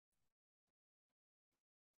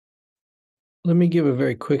Let me give a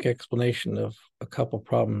very quick explanation of a couple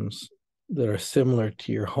problems that are similar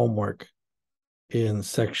to your homework in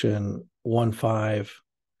section 1.5,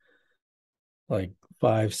 like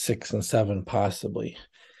 5, 6, and 7, possibly.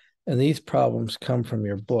 And these problems come from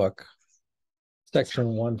your book, section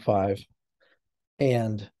 1.5,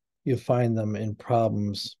 and you find them in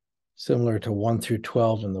problems similar to 1 through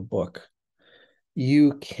 12 in the book.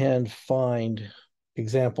 You can find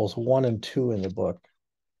examples 1 and 2 in the book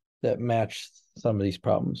that match some of these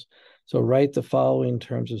problems. So write the following in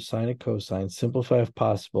terms of sine and cosine. Simplify if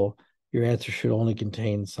possible. Your answer should only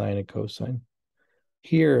contain sine and cosine.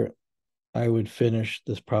 Here, I would finish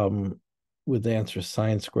this problem with the answer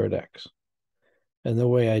sine squared x. And the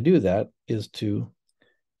way I do that is to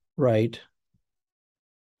write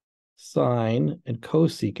sine and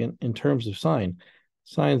cosecant in terms of sine.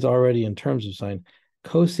 Sine's already in terms of sine.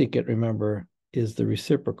 Cosecant, remember, is the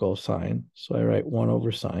reciprocal of sine. So I write 1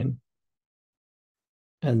 over sine.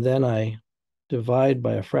 And then I divide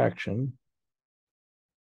by a fraction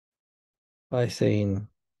by saying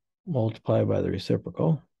multiply by the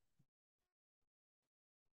reciprocal.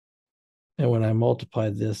 And when I multiply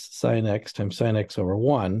this sine x times sine x over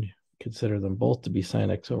 1, consider them both to be sine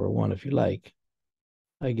x over 1 if you like,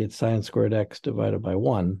 I get sine squared x divided by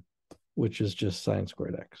 1, which is just sine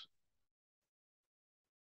squared x.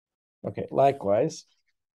 Okay, likewise,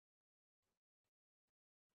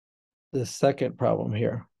 the second problem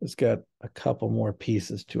here has got a couple more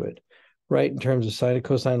pieces to it. Write in terms of sine and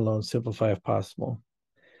cosine alone, simplify if possible.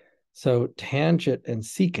 So tangent and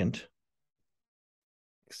secant,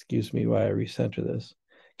 excuse me while I recenter this,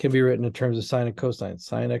 can be written in terms of sine and cosine,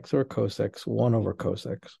 sine x over cos x, 1 over cos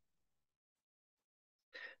x.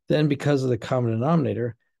 Then because of the common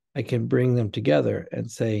denominator, I can bring them together and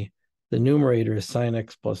say the numerator is sine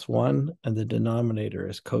x plus 1 and the denominator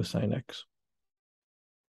is cosine x.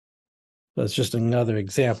 That's just another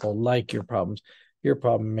example like your problems. Your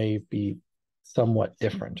problem may be somewhat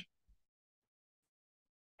different.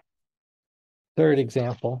 Third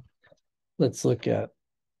example, let's look at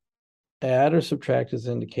add or subtract as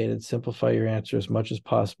indicated. Simplify your answer as much as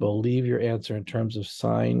possible. Leave your answer in terms of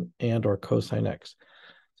sine and or cosine x.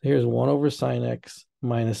 So here's 1 over sine x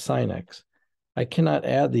minus sine x. I cannot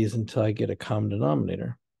add these until I get a common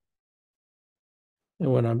denominator.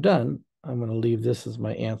 And when I'm done, I'm going to leave this as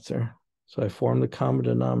my answer. So I form the common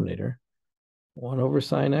denominator, 1 over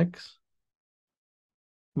sine x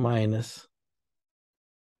minus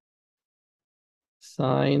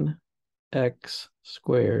sine x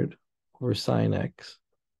squared over sine x.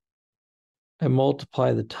 I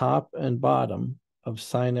multiply the top and bottom of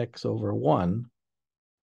sine x over 1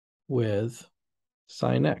 with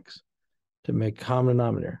sine x to make common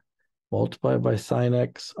denominator. Multiply by sine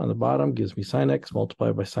x on the bottom gives me sine x.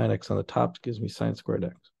 Multiply by sine x on the top gives me sine squared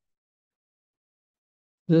x.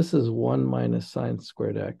 This is 1 minus sine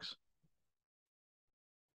squared x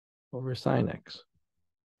over sine x.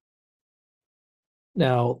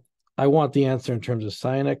 Now, I want the answer in terms of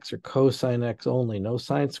sine x or cosine x only, no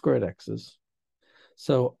sine squared x's.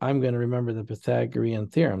 So I'm going to remember the Pythagorean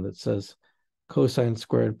theorem that says cosine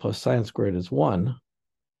squared plus sine squared is 1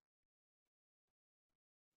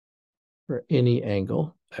 for any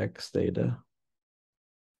angle, x, theta,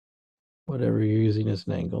 whatever you're using as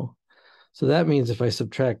an angle. So that means if I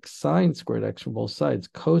subtract sine squared x from both sides,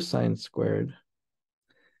 cosine squared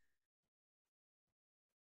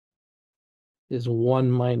is 1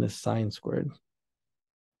 minus sine squared.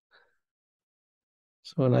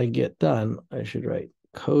 So when I get done, I should write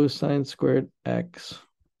cosine squared x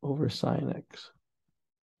over sine x.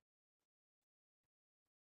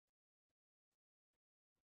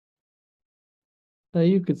 Now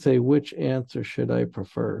you could say, which answer should I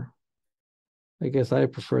prefer? I guess I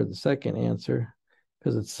prefer the second answer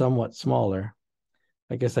because it's somewhat smaller.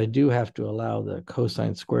 I guess I do have to allow the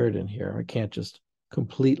cosine squared in here. I can't just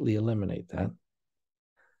completely eliminate that.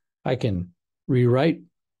 I can rewrite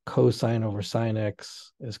cosine over sine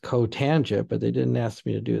x as cotangent, but they didn't ask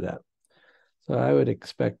me to do that. So I would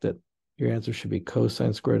expect that your answer should be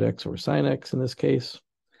cosine squared x over sine x in this case.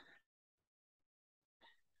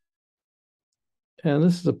 And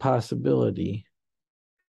this is a possibility,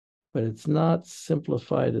 but it's not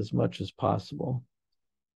simplified as much as possible.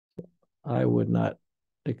 I would not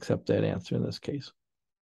accept that answer in this case.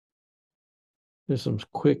 There's some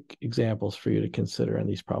quick examples for you to consider in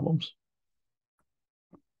these problems.